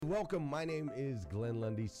welcome. My name is Glenn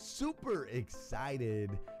Lundy. Super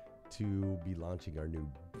excited to be launching our new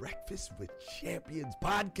Breakfast with Champions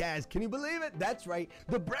podcast. Can you believe it? That's right.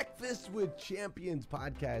 The Breakfast with Champions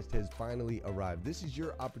podcast has finally arrived. This is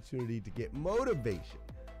your opportunity to get motivation,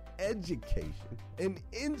 education, and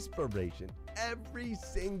inspiration every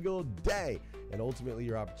single day. And ultimately,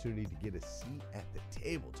 your opportunity to get a seat at the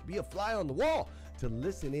table, to be a fly on the wall, to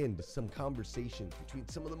listen in to some conversations between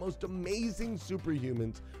some of the most amazing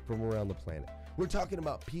superhumans from around the planet. We're talking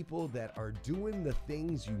about people that are doing the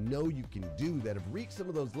things you know you can do, that have reached some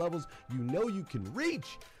of those levels you know you can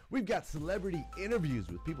reach. We've got celebrity interviews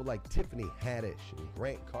with people like Tiffany Haddish and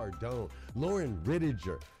Grant Cardone, Lauren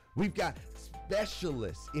Rittiger. We've got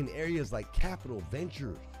specialists in areas like capital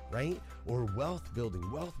ventures, right? Or wealth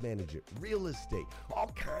building, wealth management, real estate,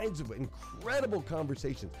 all kinds of incredible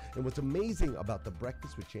conversations. And what's amazing about the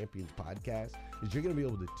Breakfast with Champions podcast is you're going to be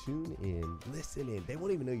able to tune in, listen in. They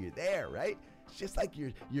won't even know you're there, right? It's just like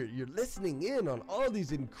you're listening in on all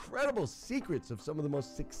these incredible secrets of some of the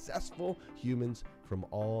most successful humans from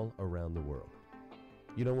all around the world.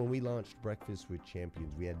 You know, when we launched Breakfast with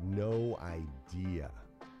Champions, we had no idea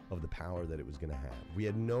of the power that it was going to have. We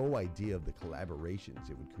had no idea of the collaborations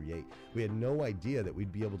it would create. We had no idea that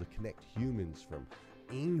we'd be able to connect humans from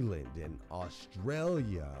England and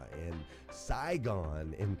Australia and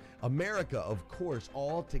Saigon and America, of course,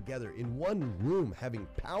 all together in one room, having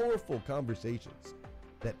powerful conversations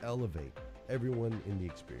that elevate everyone in the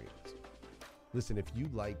experience. Listen, if you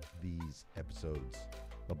like these episodes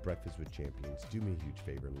of Breakfast with Champions, do me a huge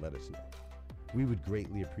favor and let us know. We would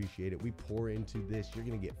greatly appreciate it. We pour into this. You're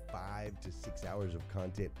going to get 5 to 6 hours of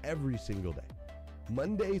content every single day,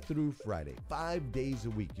 Monday through Friday, 5 days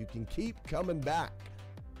a week. You can keep coming back.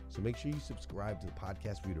 So make sure you subscribe to the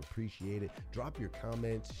podcast. We'd appreciate it. Drop your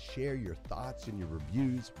comments, share your thoughts and your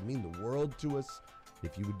reviews. It would mean the world to us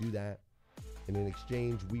if you would do that. And in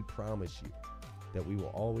exchange, we promise you that we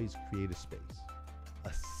will always create a space,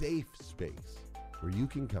 a safe space where you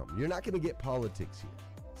can come. You're not going to get politics here.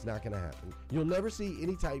 It's not going to happen. You'll never see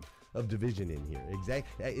any type of division in here.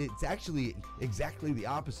 It's actually exactly the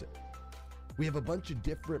opposite. We have a bunch of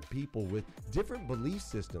different people with different belief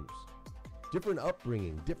systems, different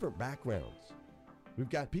upbringing, different backgrounds. We've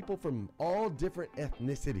got people from all different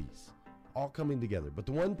ethnicities all coming together. But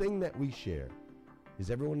the one thing that we share is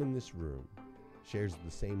everyone in this room shares the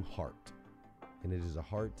same heart. And it is a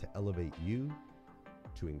heart to elevate you,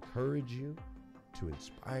 to encourage you, to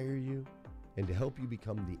inspire you, and to help you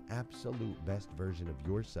become the absolute best version of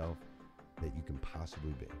yourself that you can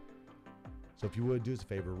possibly be. So if you would, do us a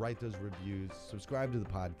favor, write those reviews, subscribe to the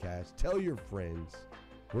podcast, tell your friends.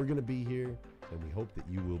 We're going to be here, and we hope that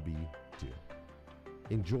you will be too.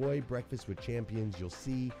 Enjoy Breakfast with Champions. You'll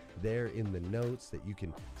see there in the notes that you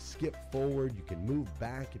can skip forward, you can move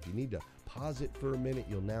back. If you need to pause it for a minute,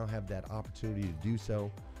 you'll now have that opportunity to do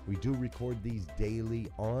so. We do record these daily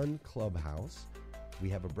on Clubhouse. We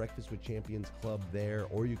have a Breakfast with Champions club there,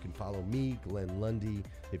 or you can follow me, Glenn Lundy,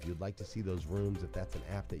 if you'd like to see those rooms. If that's an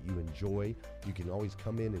app that you enjoy, you can always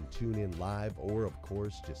come in and tune in live, or of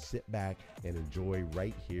course, just sit back and enjoy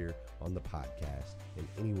right here on the podcast and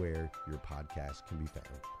anywhere your podcast can be found.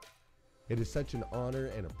 It is such an honor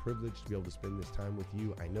and a privilege to be able to spend this time with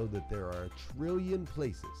you. I know that there are a trillion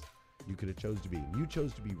places you could have chose to be, and you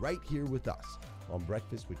chose to be right here with us on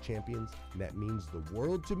Breakfast with Champions, and that means the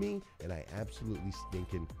world to me, and I absolutely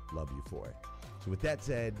stinking love you for it. So with that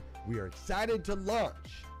said, we are excited to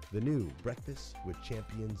launch the new Breakfast with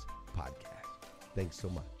Champions podcast. Thanks so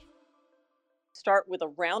much. Start with a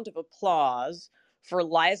round of applause for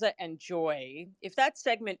Liza and Joy. If that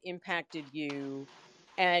segment impacted you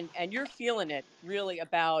and you're feeling it really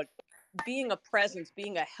about being a presence,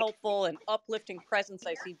 being a helpful and uplifting presence.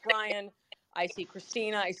 I see Brian, I see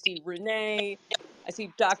Christina, I see Renee, I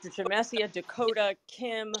see Dr. Jamesia, Dakota,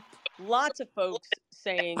 Kim, lots of folks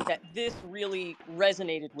saying that this really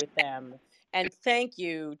resonated with them. And thank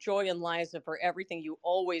you, Joy and Liza, for everything you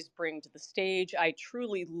always bring to the stage. I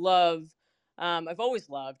truly love, I've always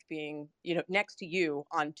loved being, next to you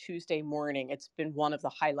on Tuesday morning. It's been one of the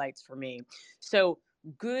highlights for me. So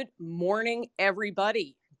good morning,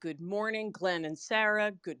 everybody. Good morning, Glenn and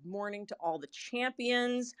Sarah. Good morning to all the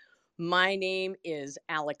champions. My name is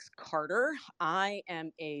Alex Carter. I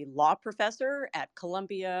am a law professor at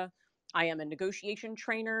Columbia. I am a negotiation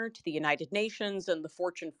trainer to the United Nations and the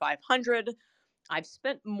Fortune 500. I've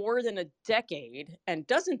spent more than a decade, and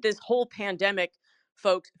doesn't this whole pandemic,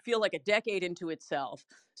 folks, feel like a decade into itself?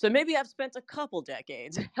 So maybe I've spent a couple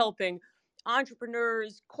decades helping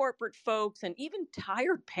entrepreneurs, corporate folks, and even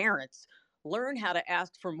tired parents learn how to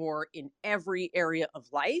ask for more in every area of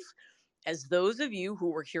life. As those of you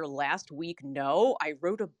who were here last week know, I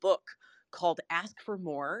wrote a book called Ask for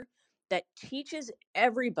More that teaches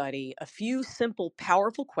everybody a few simple,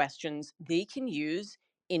 powerful questions they can use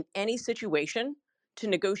in any situation to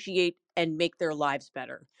negotiate and make their lives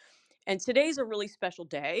better. And today's a really special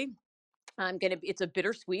day. It's a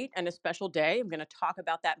bittersweet and a special day. I'm gonna talk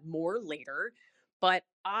about that more later. But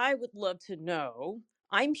I would love to know,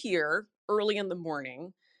 I'm here early in the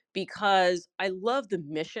morning because I love the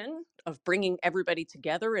mission of bringing everybody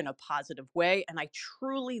together in a positive way. And I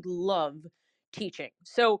truly love teaching.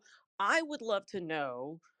 So I would love to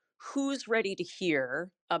know who's ready to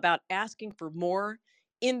hear about asking for more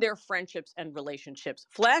in their friendships and relationships.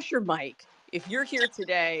 Flash your mic if you're here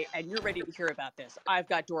today and you're ready to hear about this. I've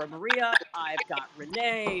got Dora Maria, I've got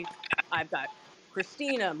Renee, I've got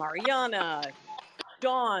Christina, Mariana,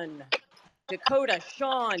 Dawn, Dakota,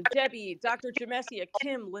 Sean, Debbie, Dr. Jamesia,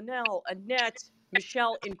 Kim, Linnell, Annette,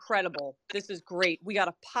 Michelle. Incredible. This is great. We got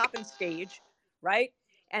a poppin' stage, right?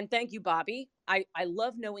 And thank you, Bobby. I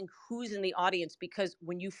love knowing who's in the audience because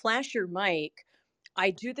when you flash your mic, I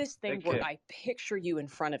do this thing Thank where you. I picture you in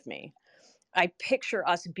front of me. I picture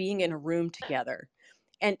us being in a room together.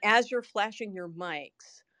 And as you're flashing your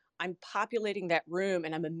mics, I'm populating that room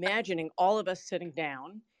and I'm imagining all of us sitting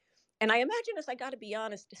down. And I imagine us, I got to be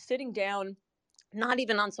honest, sitting down, not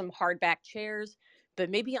even on some hardback chairs, but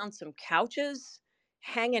maybe on some couches,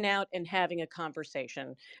 hanging out and having a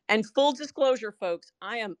conversation. And full disclosure, folks,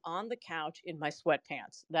 I am on the couch in my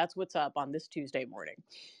sweatpants. That's what's up on this Tuesday morning.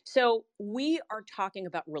 So we are talking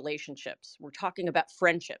about relationships, we're talking about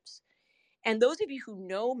friendships. And those of you who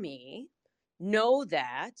know me know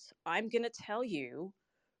that I'm going to tell you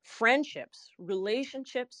friendships,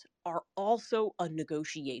 relationships are also a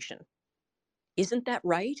negotiation. Isn't that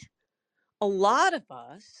right? A lot of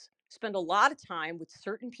us spend a lot of time with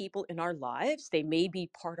certain people in our lives. They may be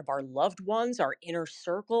part of our loved ones, our inner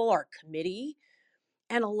circle, our committee.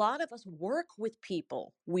 And a lot of us work with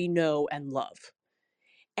people we know and love.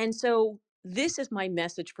 And so, this is my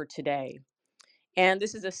message for today. And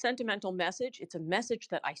this is a sentimental message. It's a message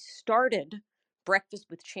that I started Breakfast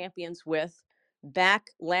with Champions with back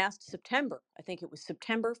last September. I think it was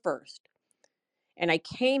September 1st. And I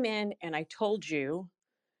came in and I told you,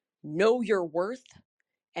 know your worth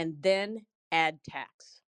and then add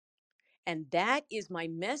tax. And that is my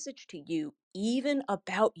message to you, even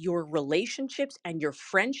about your relationships and your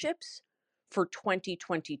friendships for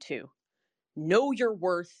 2022. Know your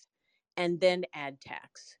worth and then add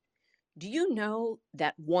tax. Do you know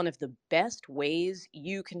that one of the best ways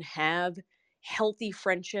you can have healthy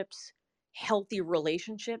friendships, healthy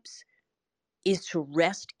relationships, is to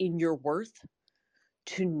rest in your worth,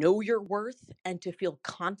 to know your worth, and to feel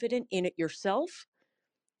confident in it yourself?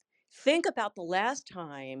 Think about the last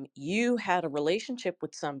time you had a relationship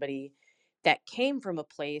with somebody that came from a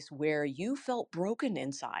place where you felt broken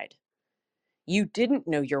inside. You didn't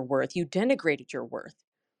know your worth, you denigrated your worth.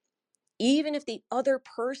 Even if the other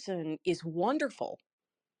person is wonderful,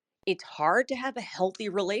 it's hard to have a healthy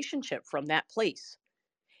relationship from that place.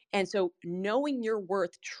 And so, knowing your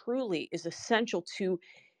worth truly is essential to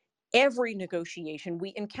every negotiation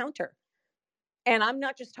we encounter. And I'm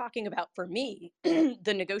not just talking about for me,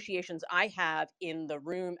 the negotiations I have in the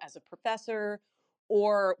room as a professor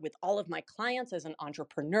or with all of my clients as an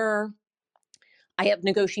entrepreneur. I have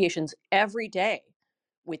negotiations every day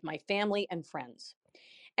with my family and friends.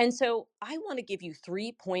 And so I want to give you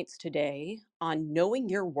 3 points today on knowing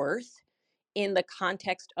your worth in the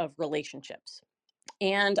context of relationships.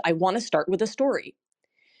 And I want to start with a story.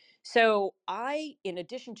 So, in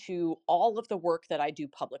addition to all of the work that I do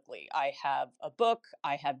publicly, I have a book,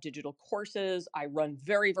 I have digital courses, I run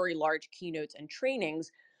very, very large keynotes and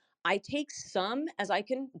trainings. I take some, as I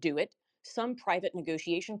can do it, some private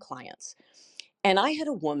negotiation clients. And I had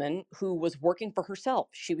a woman who was working for herself.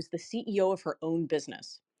 She was the CEO of her own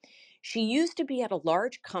business. She used to be at a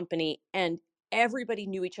large company and everybody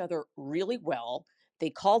knew each other really well. They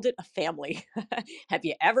called it a family. Have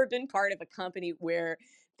you ever been part of a company where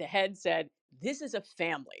the head said, "This is a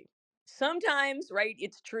family"? Sometimes, right,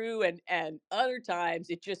 it's true, and other times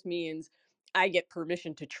it just means I get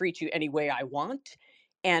permission to treat you any way I want.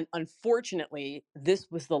 And unfortunately, this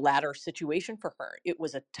was the latter situation for her. It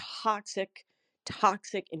was a toxic,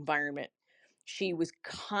 toxic environment. She was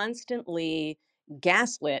constantly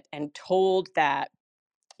gaslit and told that,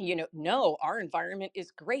 no, our environment is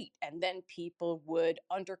great. And then people would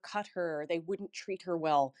undercut her, they wouldn't treat her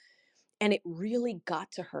well. And it really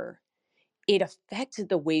got to her. It affected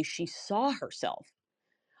the way she saw herself.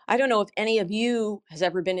 I don't know if any of you has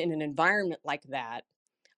ever been in an environment like that.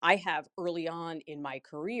 I have early on in my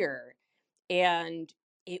career. And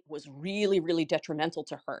it was really, really detrimental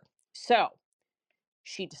to her. So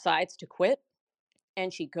she decides to quit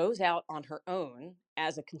and she goes out on her own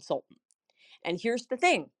as a consultant. And here's the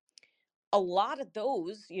thing, a lot of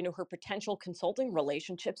those, her potential consulting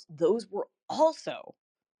relationships, those were also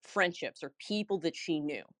friendships or people that she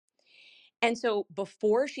knew. And so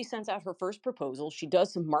before she sends out her first proposal, she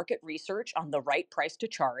does some market research on the right price to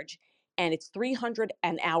charge, and it's 300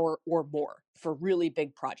 an hour or more for really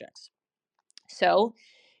big projects. So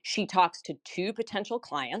she talks to two potential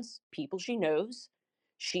clients, people she knows.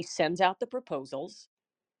 She sends out the proposals,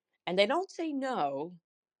 and they don't say no,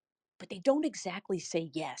 but they don't exactly say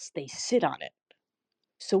yes. They sit on it.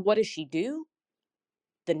 So what does she do?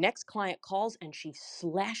 The next client calls and she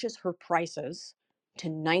slashes her prices to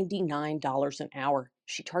 $99 an hour.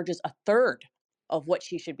 She charges a third of what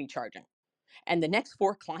she should be charging. And the next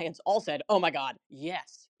four clients all said, "Oh my God,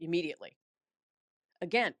 yes," immediately.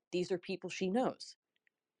 Again, these are people she knows.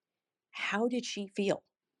 How did she feel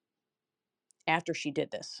after she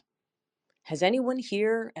did this? Has anyone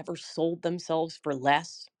here ever sold themselves for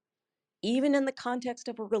less, even in the context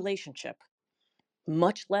of a relationship,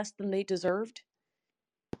 much less than they deserved?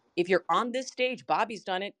 If you're on this stage, Bobby's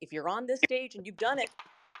done it. If you're on this stage and you've done it,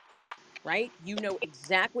 right? You know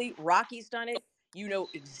exactly, Rocky's done it. You know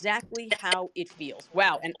exactly how it feels.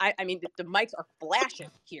 Wow. And I mean, the mics are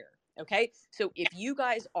flashing here. Okay. So if you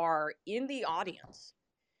guys are in the audience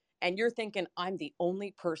and you're thinking, I'm the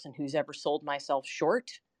only person who's ever sold myself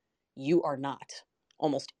short, you are not.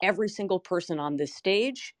 Almost every single person on this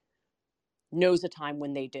stage knows a time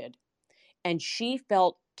when they did. And she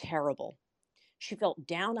felt terrible. She felt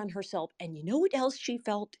down on herself. And you know what else she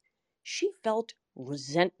felt? She felt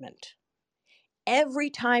resentment. Every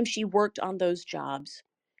time she worked on those jobs,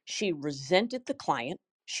 she resented the client.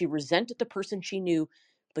 She resented the person she knew.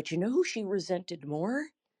 But you know who she resented more?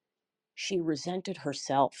 She resented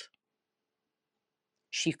herself.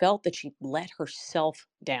 She felt that she let herself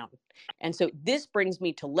down. And so this brings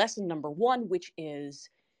me to lesson number one, which is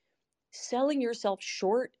selling yourself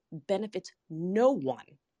short benefits no one,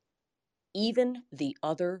 even the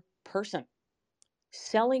other person.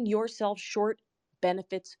 Selling yourself short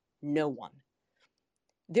benefits no one.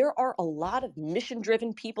 There are a lot of mission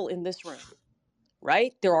driven people in this room,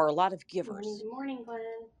 right? There are a lot of givers. Good morning,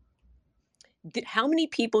 Glenn. How many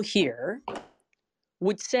people here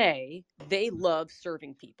would say they love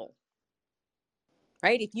serving people,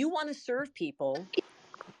 right? If you want to serve people,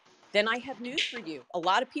 then I have news for you. A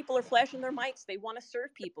lot of people are flashing their mics. They want to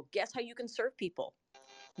serve people. Guess how you can serve people?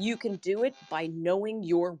 You can do it by knowing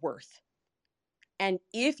your worth. And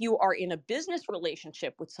if you are in a business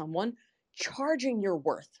relationship with someone, charging your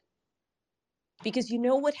worth. Because you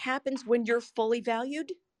know what happens when you're fully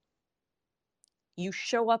valued? You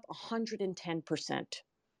show up 110%.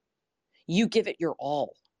 You give it your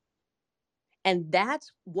all. And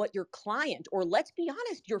that's what your client, or let's be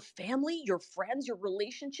honest, your family, your friends, your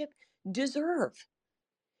relationship deserve.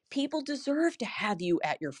 People deserve to have you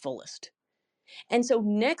at your fullest. And so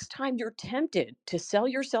next time you're tempted to sell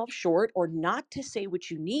yourself short or not to say what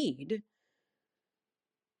you need,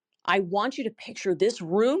 I want you to picture this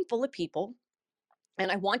room full of people,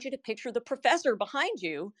 and I want you to picture the professor behind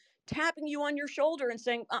you tapping you on your shoulder and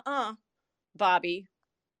saying, Bobby,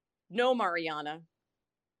 no Mariana,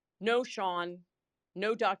 no Sean,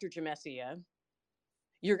 no Dr. Jamesia.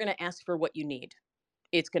 You're going to ask for what you need.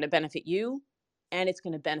 It's going to benefit you and it's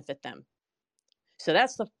going to benefit them. So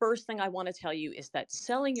that's the first thing I want to tell you, is that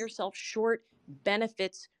selling yourself short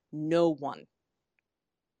benefits no one.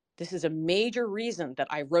 This is a major reason that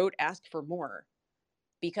I wrote Ask for More,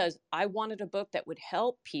 because I wanted a book that would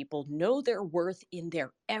help people know their worth in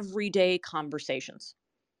their everyday conversations.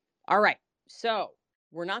 All right, so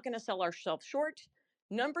we're not going to sell ourselves short.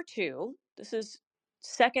 Number two, this is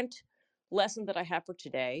second lesson that I have for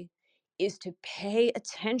today, is to pay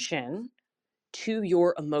attention to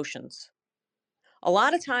your emotions. A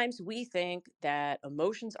lot of times we think that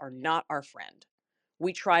emotions are not our friend.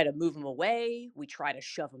 We try to move them away. We try to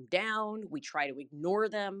shove them down. We try to ignore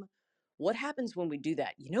them. What happens when we do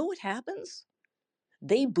that? You know what happens?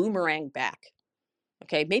 They boomerang back.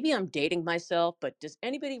 Okay, maybe I'm dating myself, but does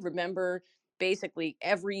anybody remember basically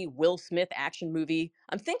every Will Smith action movie?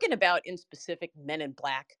 I'm thinking about in specific Men in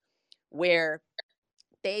Black, where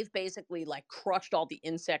they've basically like crushed all the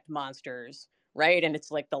insect monsters, right? And it's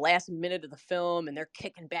like the last minute of the film and they're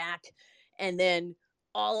kicking back. And then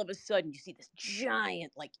all of a sudden you see this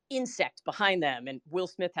giant like insect behind them and Will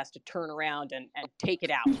Smith has to turn around and take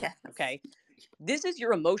it out. Yes. Okay. This is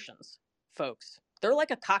your emotions, folks. They're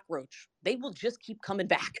like a cockroach. They will just keep coming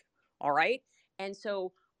back. All right. And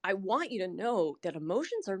so I want you to know that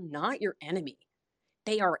emotions are not your enemy.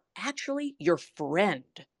 They are actually your friend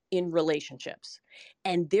in relationships.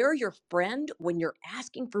 And they're your friend when you're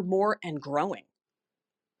asking for more and growing.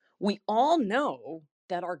 We all know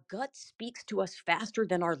that our gut speaks to us faster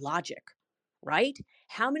than our logic, right?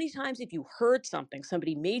 How many times have you heard something,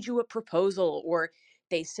 somebody made you a proposal, or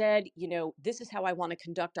they said, this is how I want to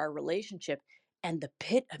conduct our relationship, and the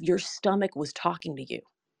pit of your stomach was talking to you?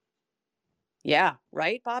 Yeah,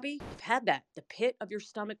 right, Bobby? You've had that. The pit of your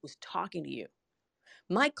stomach was talking to you.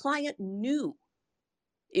 My client knew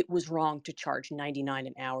it was wrong to charge $99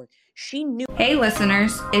 an hour. She knew. Hey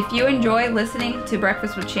listeners, if you enjoy listening to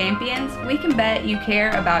Breakfast with Champions, we can bet you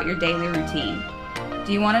care about your daily routine.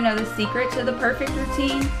 Do you want to know the secret to the perfect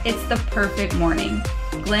routine? It's the perfect morning.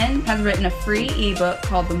 Glenn has written a free ebook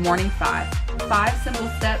called The Morning 5, 5 simple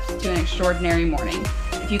steps to an extraordinary morning.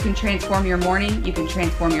 If you can transform your morning, you can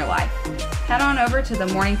transform your life. Head on over to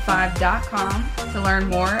themorning5.com to learn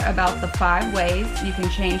more about the 5 ways you can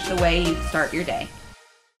change the way you start your day.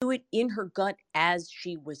 It in her gut as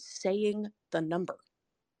she was saying the number.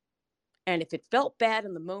 And if it felt bad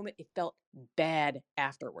in the moment, it felt bad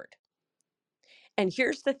afterward. And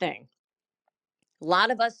here's the thing. A lot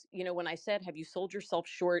of us, when I said, have you sold yourself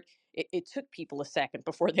short? It took people a second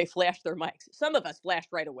before they flashed their mics. Some of us flashed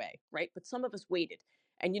right away, right? But some of us waited.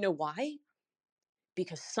 And you know why?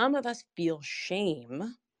 Because some of us feel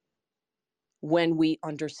shame when we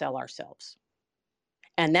undersell ourselves.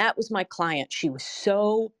 And that was my client. She was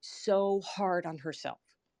so hard on herself.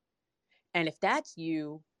 And if that's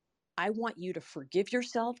you, I want you to forgive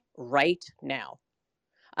yourself right now.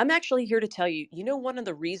 I'm actually here to tell you, one of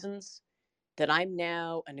the reasons that I'm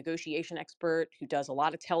now a negotiation expert who does a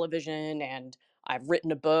lot of television, and I've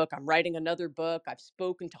written a book, I'm writing another book, I've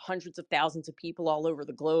spoken to hundreds of thousands of people all over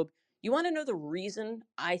the globe. You want to know the reason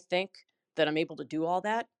I think that I'm able to do all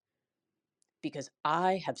that? Because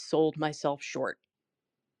I have sold myself short,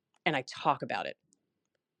 and I talk about it.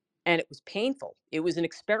 And it was painful. It was an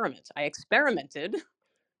experiment. I experimented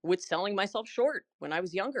with selling myself short when I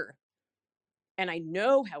was younger. And I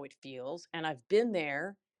know how it feels, and I've been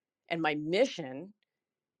there. And my mission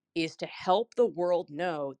is to help the world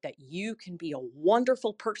know that you can be a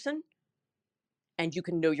wonderful person and you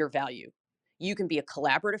can know your value. You can be a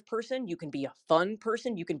collaborative person. You can be a fun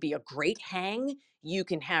person. You can be a great hang. You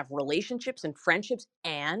can have relationships and friendships,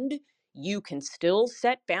 and you can still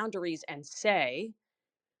set boundaries and say,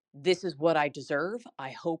 this is what I deserve.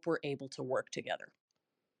 I hope we're able to work together.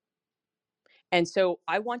 And so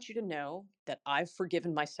I want you to know that I've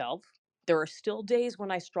forgiven myself. There are still days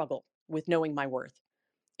when I struggle with knowing my worth.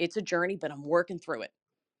 It's a journey, but I'm working through it.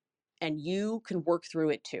 And you can work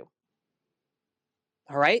through it too.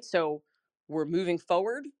 All right. So we're moving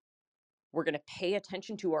forward. We're going to pay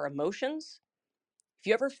attention to our emotions. If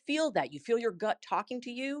you ever feel that, you feel your gut talking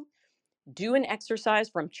to you, do an exercise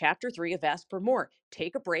from chapter 3 of Ask for More.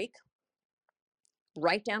 Take a break,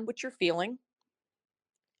 write down what you're feeling,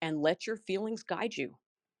 and let your feelings guide you.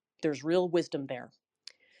 There's real wisdom there.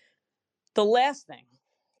 The last thing.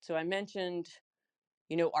 So I mentioned,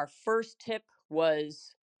 our first tip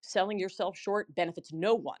was selling yourself short benefits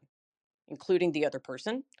no one, including the other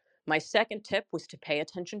person. My second tip was to pay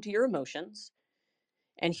attention to your emotions.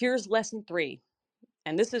 And here's lesson 3.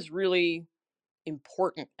 And this is really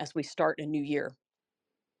important as we start a new year.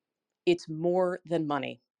 It's more than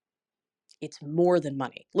money. It's more than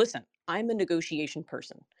money. Listen, I'm a negotiation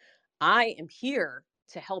person. I am here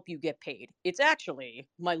to help you get paid. It's actually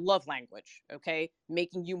my love language, okay?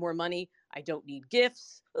 Making you more money. I don't need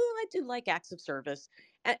gifts. Oh, I do like acts of service.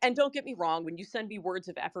 And don't get me wrong, when you send me words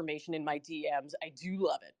of affirmation in my DMs, I do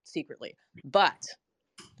love it secretly. But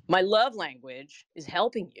my love language is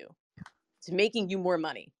helping you. It's making you more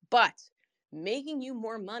money. But making you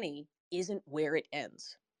more money isn't where it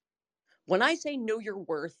ends. When I say know your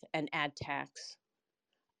worth and add tax,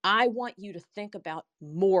 I want you to think about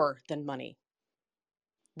more than money.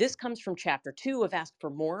 This comes from chapter 2 of Ask for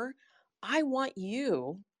More. I want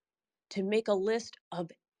you to make a list of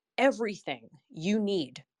everything you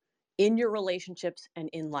need in your relationships and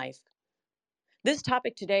in life. This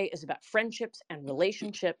topic today is about friendships and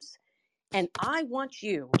relationships. And I want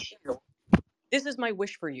you, this is my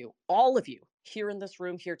wish for you, all of you here in this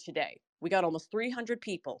room here today. We got almost 300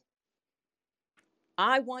 people.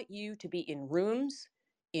 I want you to be in rooms,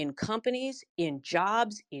 in companies, in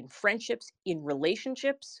jobs, in friendships, in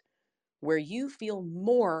relationships where you feel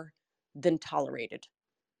more than tolerated.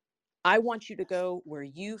 I want you to go where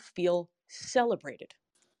you feel celebrated,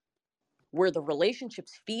 where the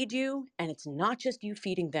relationships feed you and it's not just you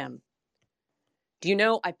feeding them. Do you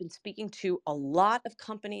know, I've been speaking to a lot of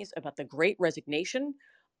companies about the Great Resignation.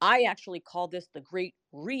 I actually call this the Great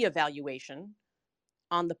Reevaluation.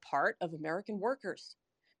 on the part of American workers,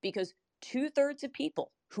 because 2/3 of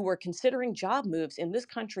people who are considering job moves in this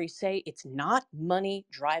country say it's not money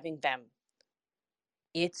driving them.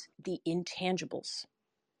 It's the intangibles.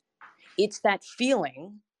 It's that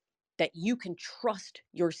feeling that you can trust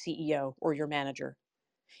your CEO or your manager.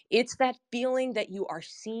 It's that feeling that you are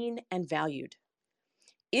seen and valued.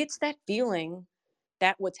 It's that feeling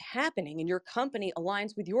that what's happening in your company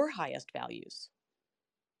aligns with your highest values.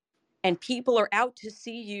 And people are out to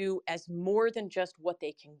see you as more than just what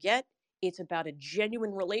they can get. It's about a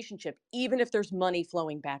genuine relationship, even if there's money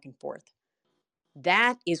flowing back and forth.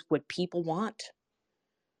 That is what people want.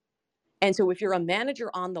 And so if you're a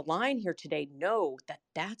manager on the line here today, know that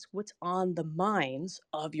that's what's on the minds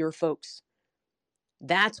of your folks.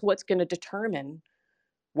 That's what's going to determine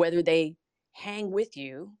whether they hang with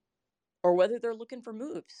you or whether they're looking for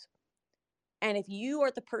moves. And if you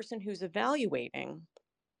are the person who's evaluating,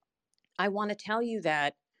 I want to tell you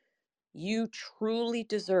that you truly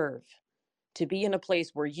deserve to be in a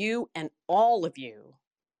place where you and all of you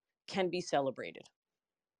can be celebrated.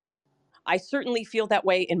 I certainly feel that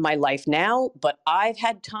way in my life now, but I've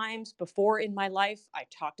had times before in my life, I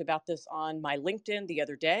talked about this on my LinkedIn the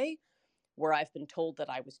other day, where I've been told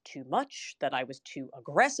that I was too much, that I was too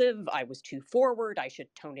aggressive, I was too forward, I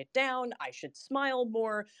should tone it down, I should smile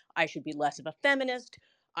more, I should be less of a feminist,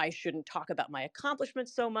 I shouldn't talk about my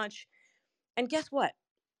accomplishments so much. And guess what?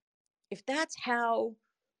 If that's how,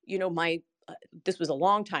 this was a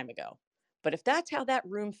long time ago, but if that's how that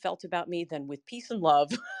room felt about me, then with peace and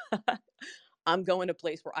love, I'm going to a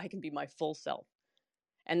place where I can be my full self.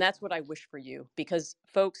 And that's what I wish for you, because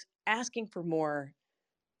folks, asking for more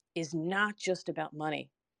is not just about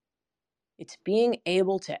money. It's being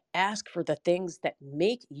able to ask for the things that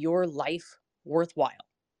make your life worthwhile.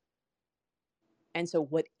 And so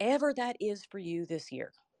whatever that is for you this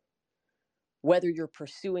year, whether you're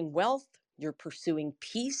pursuing wealth, you're pursuing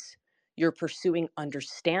peace, you're pursuing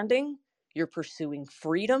understanding, you're pursuing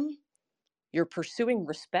freedom, you're pursuing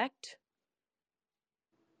respect,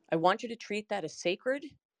 I want you to treat that as sacred,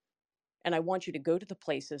 and I want you to go to the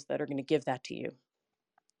places that are going to give that to you.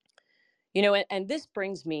 And this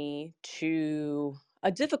brings me to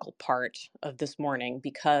a difficult part of this morning,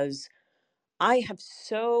 because I have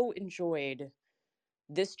so enjoyed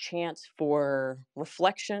this chance for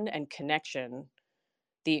reflection and connection,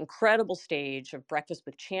 the incredible stage of Breakfast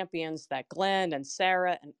with Champions that Glenn and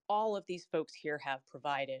Sarah and all of these folks here have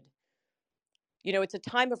provided. It's a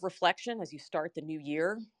time of reflection as you start the new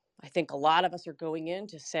year. I think a lot of us are going in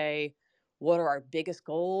to say, what are our biggest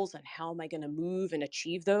goals and how am I going to move and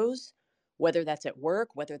achieve those, whether that's at work,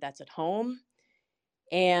 whether that's at home.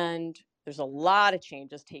 And there's a lot of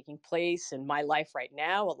changes taking place in my life right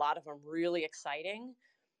now, a lot of them really exciting.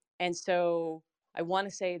 And so I want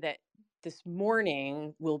to say that this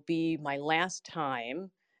morning will be my last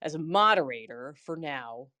time as a moderator for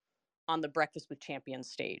now on the Breakfast with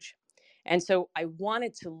Champions stage. And so I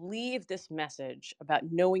wanted to leave this message about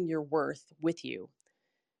knowing your worth with you,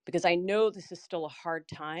 because I know this is still a hard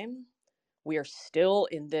time. We are still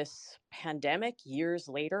in this pandemic years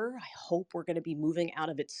later. I hope we're going to be moving out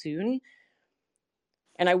of it soon.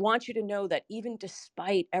 And I want you to know that even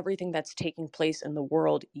despite everything that's taking place in the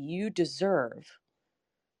world, you deserve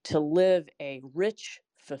to live a rich,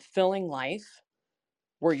 fulfilling life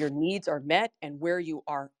where your needs are met and where you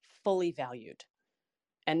are fully valued.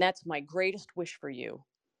 And that's my greatest wish for you,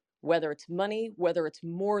 whether it's money, whether it's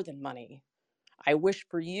more than money. I wish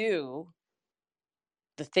for you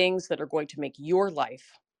the things that are going to make your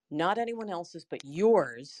life, not anyone else's, but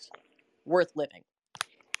yours, worth living.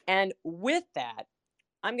 And with that,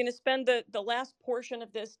 I'm going to spend the last portion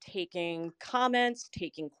of this taking comments,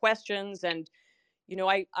 taking questions. And,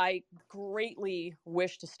 I greatly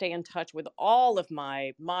wish to stay in touch with all of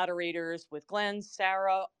my moderators, with Glenn,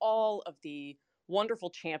 Sarah, all of the wonderful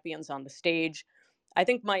champions on the stage. I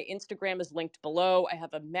think my Instagram is linked below. I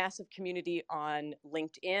have a massive community on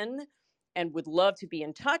LinkedIn and would love to be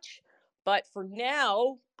in touch. But for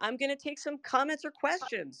now, I'm going to take some comments or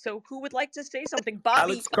questions. So who would like to say something?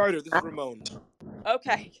 Bobby. Alex Carter, this is Ramon.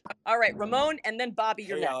 Okay. All right, Ramon, and then Bobby,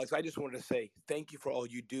 you're Hey, next. Alex, I just wanted to say thank you for all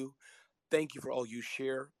you do. Thank you for all you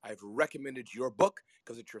share. I've recommended your book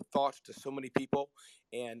because it's your thoughts to so many people,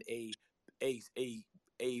 and a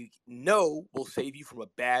no will save you from a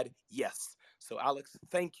bad yes. So, Alex,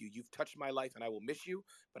 thank you. You've touched my life, and I will miss you,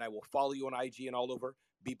 but I will follow you on IG and all over.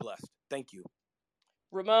 Be blessed. Thank you.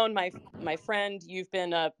 Ramon, my friend, you've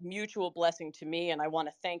been a mutual blessing to me, and I want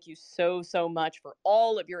to thank you so, so much for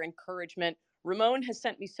all of your encouragement. Ramon has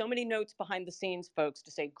sent me so many notes behind the scenes, folks,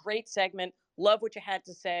 to say, great segment, love what you had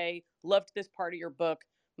to say, loved this part of your book.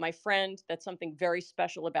 My friend, that's something very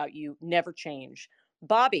special about you. Never change.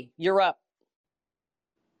 Bobby, you're up.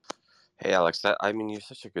 Hey Alex, I mean, you're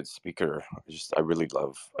such a good speaker. I just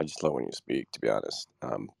love when you speak, to be honest.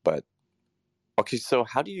 But okay, so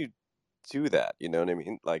how do you do that? You know what I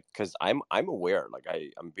mean? Like, because I'm aware, like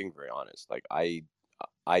I'm being very honest. Like I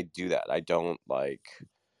do that. I don't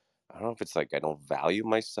know if it's like I don't value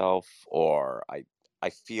myself, or I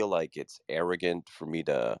feel like it's arrogant for me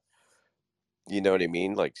to, you know what I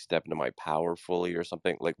mean? Like step into my power fully or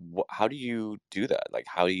something. Like, how do you do that? Like,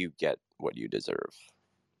 how do you get what you deserve?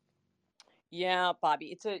 Yeah,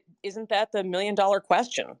 Bobby, isn't that the $1 million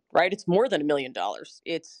question, right? It's more than $1 million.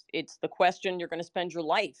 It's the question you're going to spend your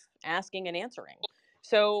life asking and answering.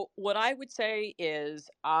 So what I would say is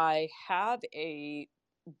I have a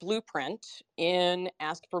blueprint in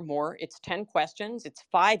Ask for More. It's 10 questions. It's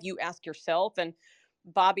 5 you ask yourself. And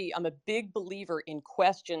Bobby, I'm a big believer in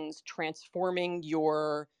questions transforming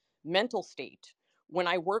your mental state. When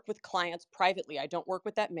I work with clients privately, I don't work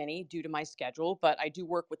with that many due to my schedule, but I do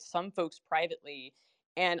work with some folks privately.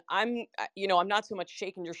 And I'm not so much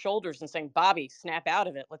shaking your shoulders and saying, Bobby, snap out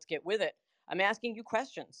of it. Let's get with it. I'm asking you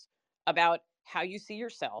questions about how you see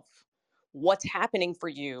yourself, what's happening for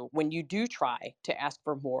you when you do try to ask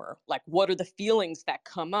for more. Like, what are the feelings that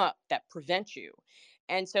come up that prevent you?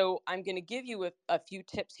 And so I'm going to give you a few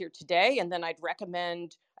tips here today. And then I'd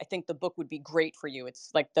recommend, I think the book would be great for you. It's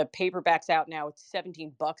like the paperback's out now. It's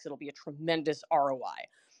 $17. It'll be a tremendous ROI.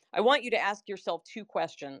 I want you to ask yourself 2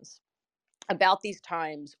 questions about these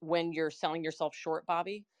times when you're selling yourself short,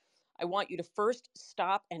 Bobby. I want you to first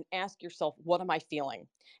stop and ask yourself, what am I feeling?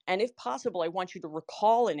 And if possible, I want you to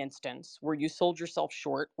recall an instance where you sold yourself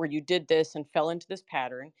short, where you did this and fell into this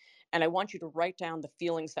pattern. And I want you to write down the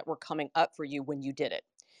feelings that were coming up for you when you did it.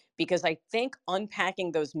 Because I think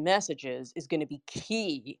unpacking those messages is going to be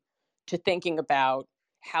key to thinking about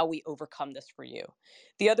how we overcome this for you.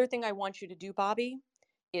 The other thing I want you to do, Bobby,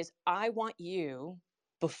 is I want you,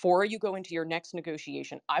 before you go into your next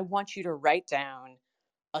negotiation, I want you to write down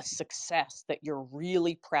a success that you're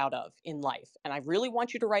really proud of in life. And I really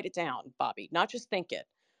want you to write it down, Bobby, not just think it,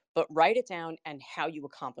 but write it down and how you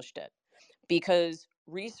accomplished it. Because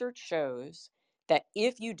research shows that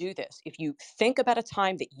if you do this, if you think about a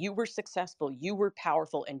time that you were successful, you were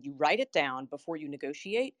powerful, and you write it down before you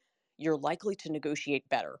negotiate, you're likely to negotiate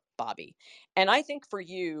better, Bobby. And I think for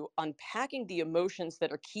you, unpacking the emotions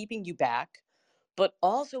that are keeping you back, but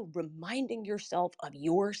also reminding yourself of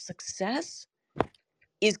your success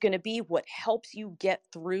is going to be what helps you get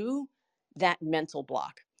through that mental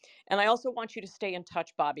block. And I also want you to stay in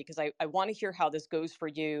touch, Bobby, because I want to hear how this goes for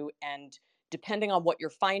you. And depending on what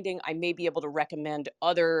you're finding, I may be able to recommend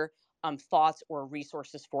other thoughts or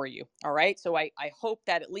resources for you. All right. So I hope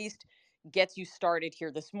that at least gets you started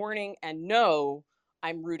here this morning. And know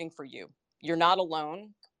I'm rooting for you. You're not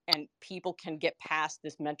alone, and people can get past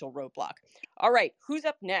this mental roadblock. All right. Who's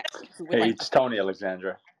up next? Who would Hey, like it's Tony,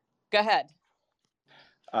 Alexandra. Go ahead.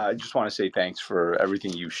 I just want to say thanks for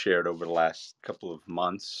everything you've shared over the last couple of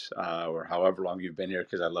months, or however long you've been here,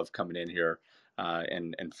 because I love coming in here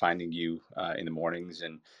and finding you in the mornings.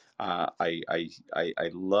 And I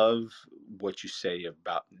love what you say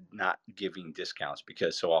about not giving discounts,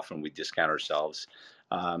 because so often we discount ourselves.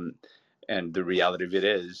 Um, and the reality of it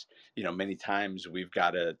is, many times we've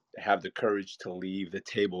got to have the courage to leave the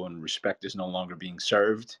table when respect is no longer being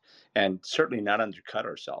served, and certainly not undercut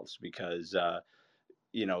ourselves, because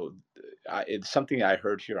you know, it's something I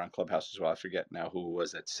heard here on Clubhouse as well. I forget now who it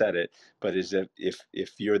was that said it, but is that if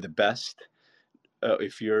you're the best,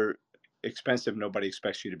 if you're expensive, nobody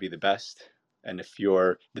expects you to be the best, and if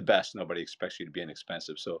you're the best, nobody expects you to be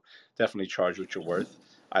inexpensive. So definitely charge what you're worth.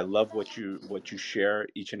 I love what you share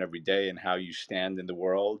each and every day and how you stand in the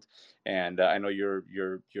world. And I know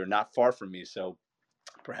you're not far from me, so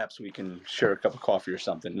perhaps we can share a cup of coffee or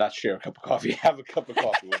something. Not share a cup of coffee, have a cup of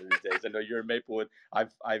coffee one of these days. I know you're in Maplewood.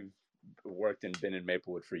 I've worked and been in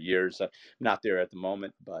Maplewood for years. I'm not there at the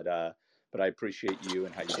moment, but I appreciate you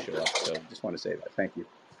and how you show up. So just want to say that. Thank you.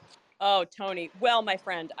 Oh, Tony. Well, my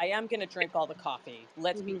friend, I am going to drink all the coffee.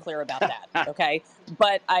 Let's be clear about that. Okay.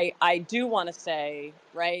 But I do want to say,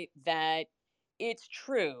 right, that it's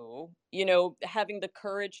true, having the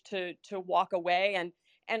courage to walk away,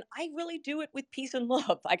 and I really do it with peace and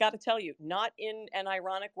love. I got to tell you, not in an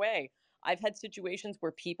ironic way. I've had situations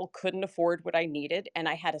where people couldn't afford what I needed, and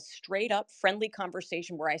I had a straight up friendly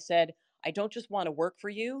conversation where I said, I don't just want to work for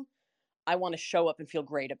you. I want to show up and feel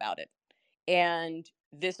great about it. And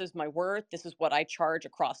this is my worth. This is what I charge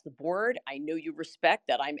across the board. I know you respect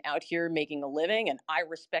that I'm out here making a living, and I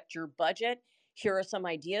respect your budget. Here are some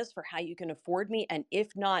ideas for how you can afford me. And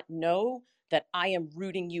if not, no, that I am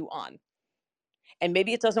rooting you on. And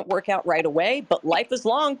maybe it doesn't work out right away, but life is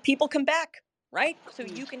long. People come back, right? So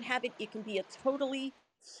you can have it. It can be a totally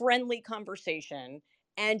friendly conversation,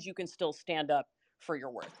 and you can still stand up for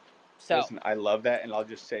your worth. So listen, I love that. And I'll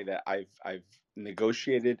just say that I've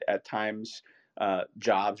negotiated at times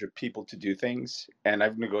jobs or people to do things, and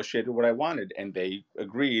I've negotiated what I wanted, and they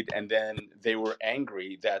agreed, and then they were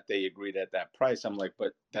angry that they agreed at that price. I'm like,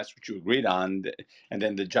 but that's what you agreed on, and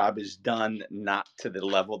then the job is done not to the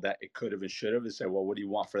level that it could have and should have. They said, well, what do you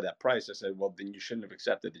want for that price? I said, well, then you shouldn't have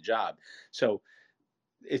accepted the job. So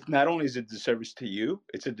it's not only is it a disservice to you,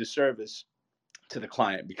 it's a disservice to the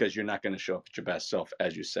client, because you're not going to show up at your best self,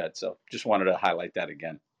 as you said. So just wanted to highlight that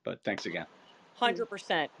again. But thanks again.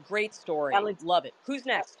 100%. Great story. Love it. Who's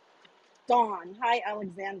next? Dawn. Hi,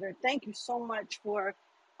 Alexander. Thank you so much for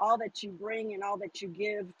all that you bring and all that you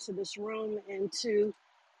give to this room, and to,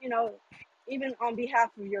 even on behalf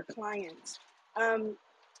of your clients.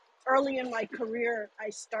 Early in my career, I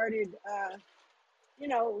started,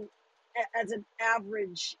 as an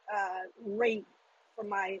average rate for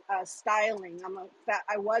my styling.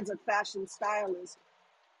 I was a fashion stylist.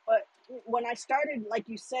 But when I started, like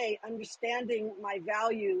you say, understanding my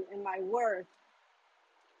value and my worth,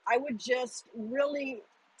 I would just really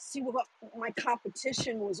see what my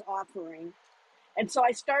competition was offering. And so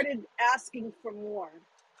I started asking for more.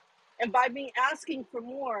 And by me asking for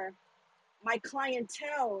more, my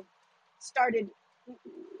clientele started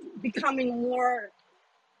becoming more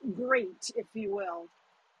great, if you will.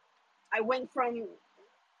 I went from,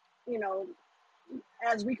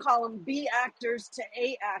 as we call them, B actors to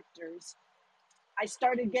A actors. I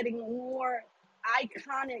started getting more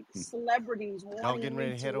iconic celebrities Y'all wanting getting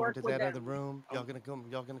ready me to head to over work to with that them. other room? Y'all gonna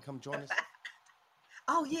come join us?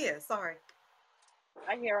 Oh yeah, sorry.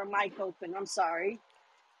 I hear a mic open. I'm sorry.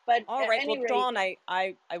 But All at right. any Well, rate,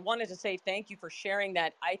 Dawn, I wanted to say thank you for sharing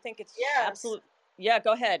that. I think it's yes, absolute. Yeah,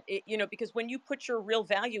 go ahead. Because when you put your real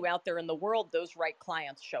value out there in the world, those right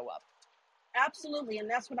clients show up. absolutely. And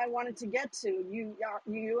that's what I wanted to get to. You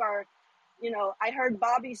are, I heard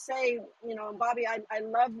Bobby say, Bobby, I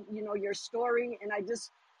love, your story. And I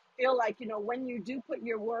just feel like, when you do put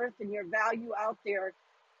your worth and your value out there,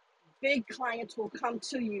 big clients will come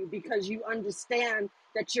to you because you understand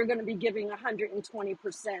that you're going to be giving 120%.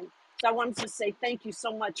 So I wanted to say thank you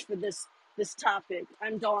so much for this topic.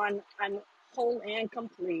 I'm Dawn. I'm whole and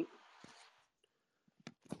complete.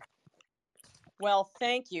 Well,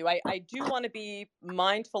 thank you. I do want to be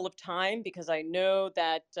mindful of time, because I know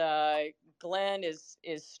that Glenn is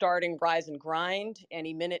starting Rise and Grind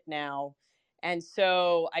any minute now. And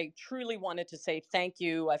so I truly wanted to say thank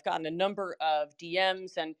you. I've gotten a number of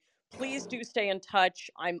DMs, and please do stay in touch.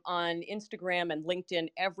 I'm on Instagram and LinkedIn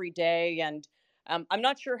every day. And I'm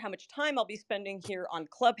not sure how much time I'll be spending here on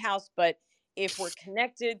Clubhouse, but if we're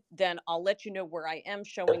connected, then I'll let you know where I am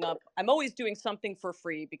showing up. I'm always doing something for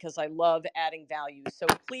free because I love adding value. So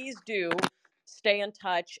please do stay in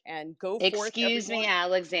touch and go forth. Excuse me, everyone.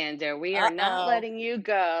 Alexander. We are not letting you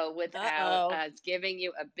go without Uh-oh. us giving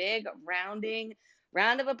you a big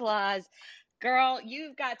round of applause. Girl,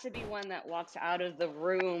 you've got to be one that walks out of the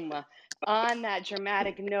room on that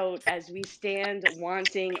dramatic note as we stand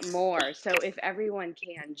wanting more. So if everyone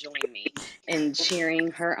can join me in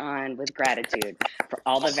cheering her on with gratitude for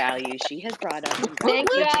all the value she has brought us. Thank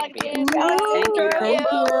you, Champions. Alexandra.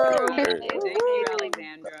 Thank you. Thank you,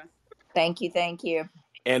 Alexandra. Thank you.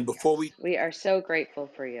 And before We are so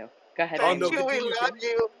grateful for you. Go ahead. Oh, no, Raymond. continue, we love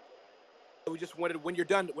you. We just wanted, when you're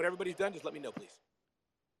done, when everybody's done, just let me know, please.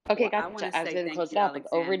 Okay, Well, I want gotcha. to I was say going to thank close you, it out.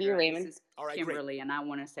 Over to you, Alexandra. Raymond. This is All right, Kimberly, and I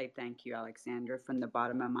want to say thank you, Alexandra, from the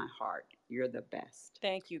bottom of my heart. You're the best.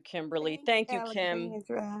 Thank you, Kimberly. Thank you, Kim.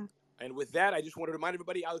 Alexandra. And with that, I just want to remind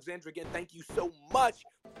everybody, Alexandra, again, thank you so much.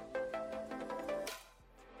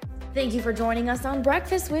 Thank you for joining us on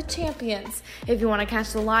Breakfast with Champions. If you want to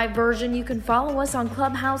catch the live version, you can follow us on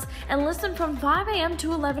Clubhouse and listen from 5 a.m.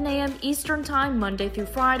 to 11 a.m. Eastern Time, Monday through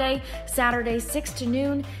Friday, Saturdays 6 to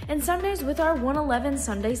noon, and Sundays with our 111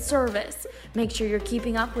 Sunday service. Make sure you're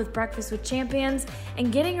keeping up with Breakfast with Champions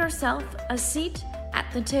and getting yourself a seat at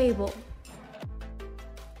the table.